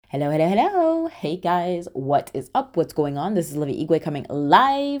Hello, hello, hello. Hey guys, what is up? What's going on? This is Olivia Igwe coming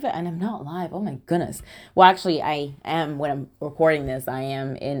live, and I'm not live. Oh my goodness. Well, actually, I am when I'm recording this. I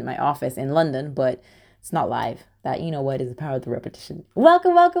am in my office in London, but it's not live. That you know what is the power of the repetition.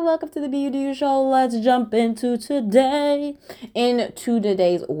 Welcome, welcome, welcome to the BUDU show. Let's jump into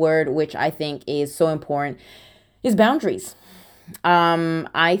today's word, which I think is so important, is boundaries.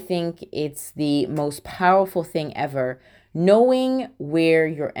 I think it's the most powerful thing ever. Knowing where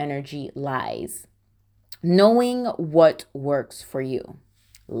your energy lies, knowing what works for you.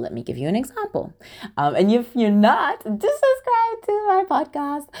 Let me give you an example. And if you're not, do subscribe to my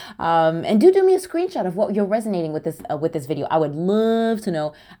podcast. And do me a screenshot of what you're resonating with this video. I would love to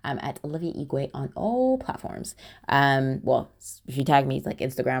know. I'm at Olivia Igwe on all platforms. Well, if you tag me, it's like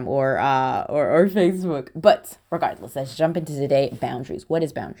Instagram or Facebook. But regardless, let's jump into today. Boundaries. What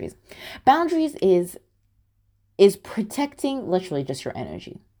is boundaries? Boundaries is protecting literally just your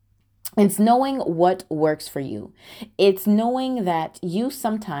energy. It's knowing what works for you. It's knowing that you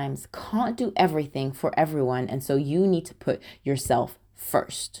sometimes can't do everything for everyone. And so you need to put yourself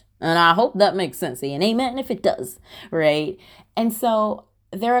first. And I hope that makes sense. Say an amen if it does, right? And so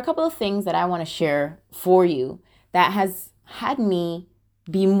there are a couple of things that I want to share for you that has had me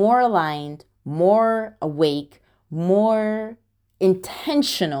be more aligned, more awake, more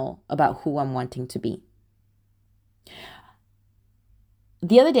intentional about who I'm wanting to be.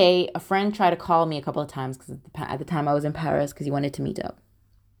 The other day, a friend tried to call me a couple of times because at the time I was in Paris because he wanted to meet up.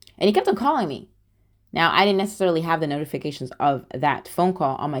 And he kept on calling me. Now, I didn't necessarily have the notifications of that phone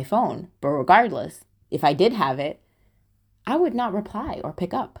call on my phone. But regardless, if I did have it, I would not reply or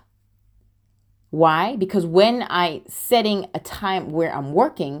pick up. Why? Because when I setting a time where I'm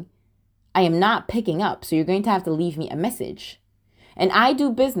working, I am not picking up. So you're going to have to leave me a message. And I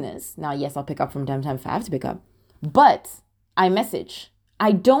do business. Now, yes, I'll pick up from time to time if I have to pick up. But I message.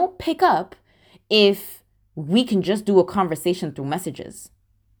 I don't pick up if we can just do a conversation through messages,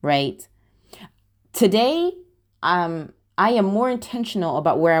 right? Today, I am more intentional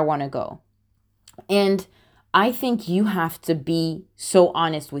about where I want to go. And I think you have to be so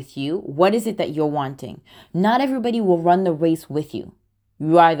honest with you. What is it that you're wanting? Not everybody will run the race with you.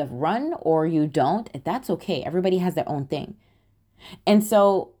 You either run or you don't, and that's okay. Everybody has their own thing. And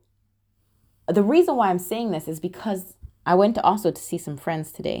so the reason why I'm saying this is because I went to also to see some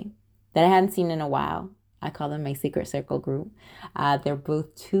friends today that I hadn't seen in a while. I call them my secret circle group. They're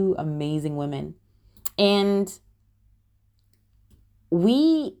both two amazing women. And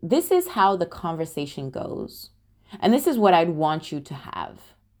this is how the conversation goes. And this is what I'd want you to have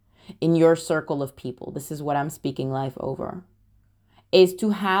in your circle of people. This is what I'm speaking life over, is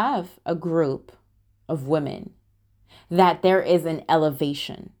to have a group of women that there is an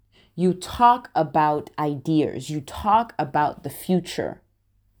elevation. You talk about ideas. You talk about the future.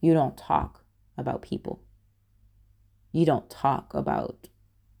 You don't talk about people. You don't talk about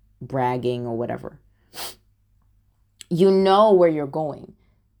bragging or whatever. You know where you're going.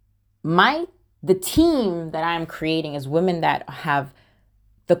 The team that I'm creating is women that have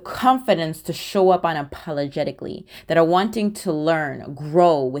the confidence to show up unapologetically, that are wanting to learn,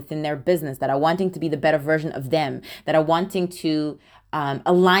 grow within their business, that are wanting to be the better version of them, that are wanting to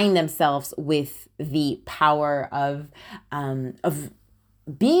align themselves with the power of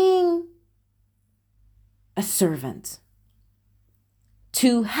being a servant,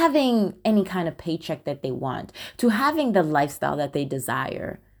 to having any kind of paycheck that they want, to having the lifestyle that they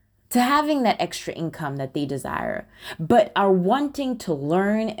desire, to having that extra income that they desire, but are wanting to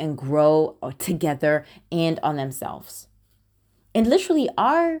learn and grow together and on themselves. And literally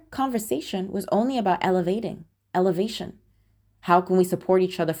our conversation was only about elevation. How can we support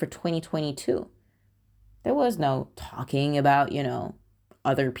each other for 2022? There was no talking about,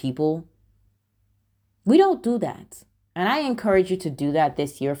 other people. We don't do that. And I encourage you to do that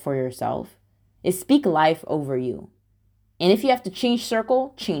this year for yourself, is speak life over you. And if you have to change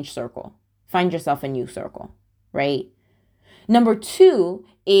circle, change circle. Find yourself a new circle, right? Number 2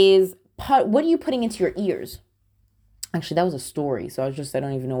 is what are you putting into your ears? Actually, that was a story. So I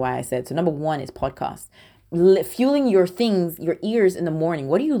don't even know why I said. So number 1 is podcast. Fueling your ears in the morning.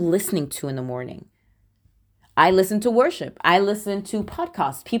 What are you listening to in the morning? I listen to worship. I listen to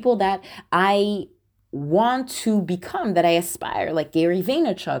podcasts, people that I want to become, that I aspire, like Gary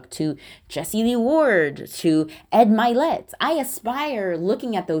Vaynerchuk, to Jessie Lee Ward, to Ed Milet. I aspire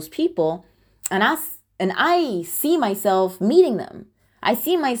looking at those people, and I see myself meeting them. I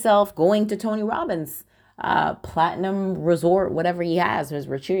see myself going to Tony Robbins' Platinum Resort, whatever he has, his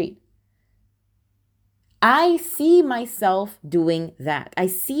retreat. I see myself doing that. I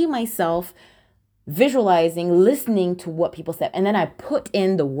see myself visualizing, listening to what people said. And then I put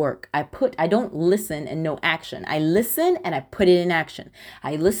in the work. I don't listen and no action. I listen and I put it in action.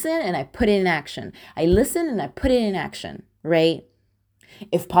 I listen and I put it in action. I listen and I put it in action, right?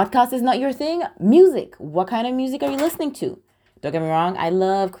 If podcast is not your thing, music. What kind of music are you listening to? Don't get me wrong, I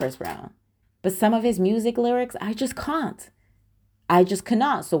love Chris Brown. But some of his music lyrics, I just can't. I just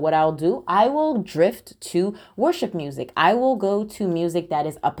cannot. So what I'll do, I will drift to worship music. I will go to music that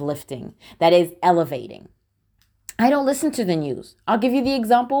is uplifting, that is elevating. I don't listen to the news. I'll give you the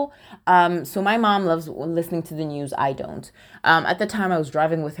example. So my mom loves listening to the news. I don't. At the time I was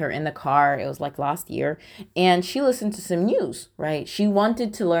driving with her in the car. It was like last year, and she listened to some news, right? She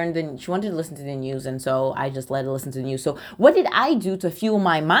wanted to listen to the news. And so I just let her listen to the news. So what did I do to fuel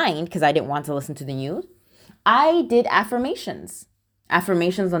my mind? Because I didn't want to listen to the news. I did affirmations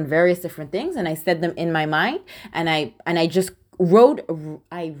on various different things. And I said them in my mind, and I just write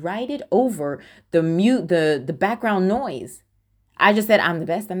it over the background noise. I just said, I'm the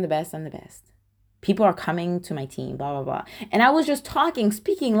best, I'm the best, I'm the best. People are coming to my team, blah, blah, blah. And I was just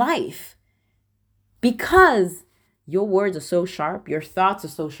speaking life, because your words are so sharp, your thoughts are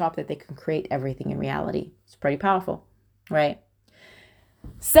so sharp that they can create everything in reality. It's pretty powerful, right?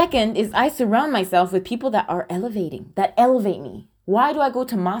 Second is I surround myself with people that are elevating, that elevate me. Why do I go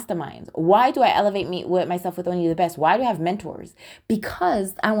to masterminds? Why do I elevate myself with only the best? Why do I have mentors?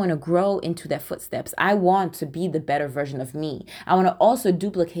 Because I want to grow into their footsteps. I want to be the better version of me. I want to also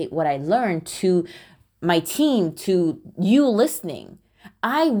duplicate what I learned to my team, to you listening.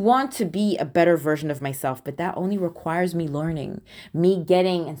 I want to be a better version of myself, but that only requires me learning, me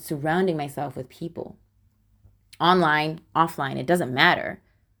getting and surrounding myself with people. Online, offline, it doesn't matter.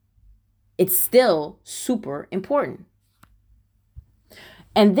 It's still super important.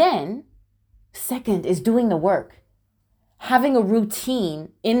 And then, second is doing the work. Having a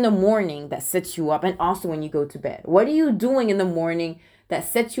routine in the morning that sets you up, and also when you go to bed. What are you doing in the morning that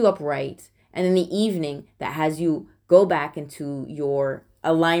sets you up right? And in the evening that has you go back into your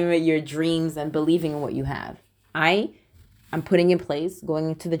alignment, your dreams, and believing in what you have. I'm putting in place going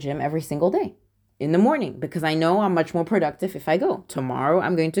into the gym every single day in the morning, because I know I'm much more productive if I go. Tomorrow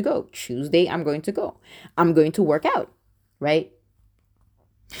I'm going to go. Tuesday I'm going to go. I'm going to work out, right?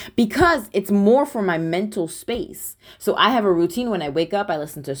 Because it's more for my mental space. So I have a routine. When I wake up, I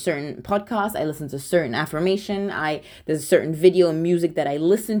listen to certain podcasts, I listen to certain affirmation, there's a certain video and music that I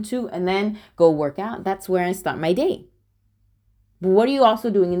listen to, and then go work out. That's where I start my day. But what are you also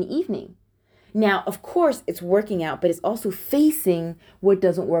doing in the evening? Now, of course, it's working out, but it's also facing what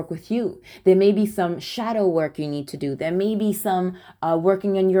doesn't work with you. There may be some shadow work you need to do. There may be some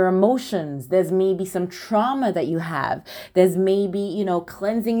working on your emotions. There's maybe some trauma that you have. There's maybe,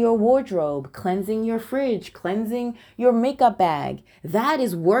 cleansing your wardrobe, cleansing your fridge, cleansing your makeup bag. That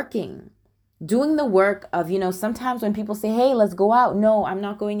is working. Doing the work of, sometimes when people say, hey, let's go out. No, I'm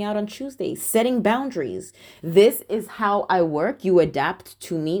not going out on Tuesday. Setting boundaries. This is how I work. You adapt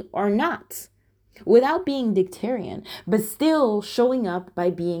to me or not. Without being dictatorial, but still showing up by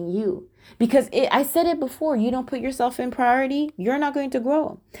being you. Because I said it before, you don't put yourself in priority, you're not going to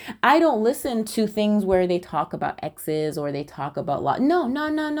grow. I don't listen to things where they talk about exes or they talk about No.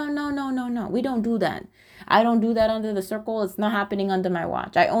 We don't do that. I don't do that under the circle. It's not happening under my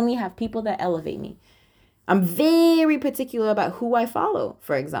watch. I only have people that elevate me. I'm very particular about who I follow,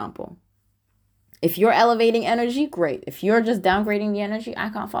 for example. If you're elevating energy, great. If you're just downgrading the energy, I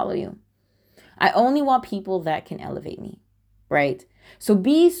can't follow you. I only want people that can elevate me, right? So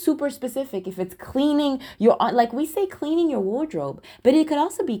be super specific. If it's cleaning like we say, cleaning your wardrobe, but it could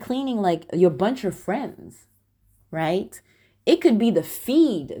also be cleaning like your bunch of friends, right? It could be the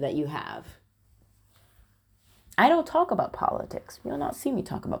feed that you have. I don't talk about politics. You'll not see me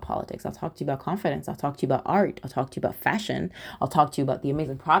talk about politics. I'll talk to you about confidence. I'll talk to you about art. I'll talk to you about fashion. I'll talk to you about the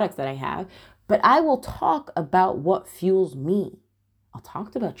amazing products that I have. But I will talk about what fuels me. I'll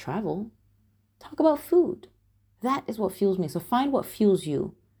talk about travel. Talk about food. That is what fuels me. So find what fuels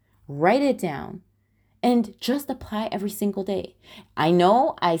you. Write it down. And just apply every single day. I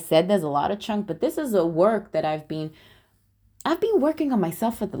know I said there's a lot of chunk, but this is a work that I've been working on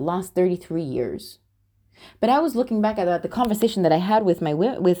myself for the last 33 years. But I was looking back at the conversation that I had with my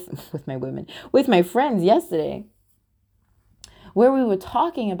friends yesterday, where we were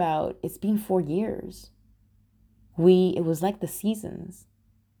talking about it's been 4 years. It was like the seasons,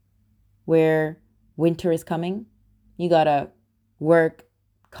 where winter is coming. You gotta work,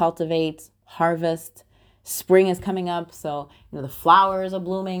 cultivate, harvest. Spring is coming up, so the flowers are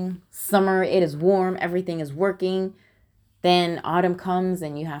blooming. Summer, it is warm, everything is working. Then autumn comes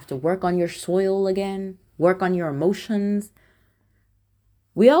and you have to work on your soil again, work on your emotions.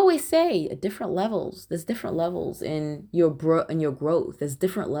 We always say different levels. There's different levels in your growth. There's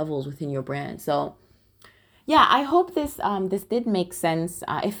different levels within your brand. So yeah, I hope this did make sense.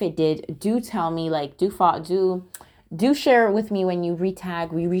 If it did, do tell me. Like, do share it with me when you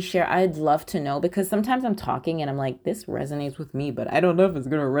retag, reshare. I'd love to know, because sometimes I'm talking and I'm like, this resonates with me, but I don't know if it's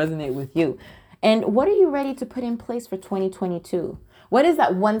gonna resonate with you. And what are you ready to put in place for 2022? What is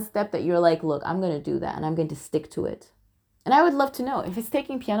that one step that you're like, look, I'm gonna do that and I'm going to stick to it? And I would love to know. If it's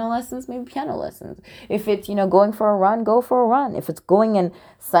taking piano lessons, maybe piano lessons. If it's, going for a run, go for a run. If it's going and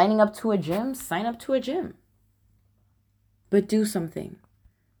signing up to a gym, sign up to a gym. But do something.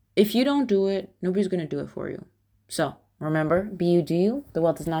 If you don't do it, nobody's going to do it for you. So remember, be you, do you. The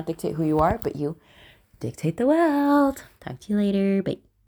world does not dictate who you are, but you dictate the world. Talk to you later. Bye.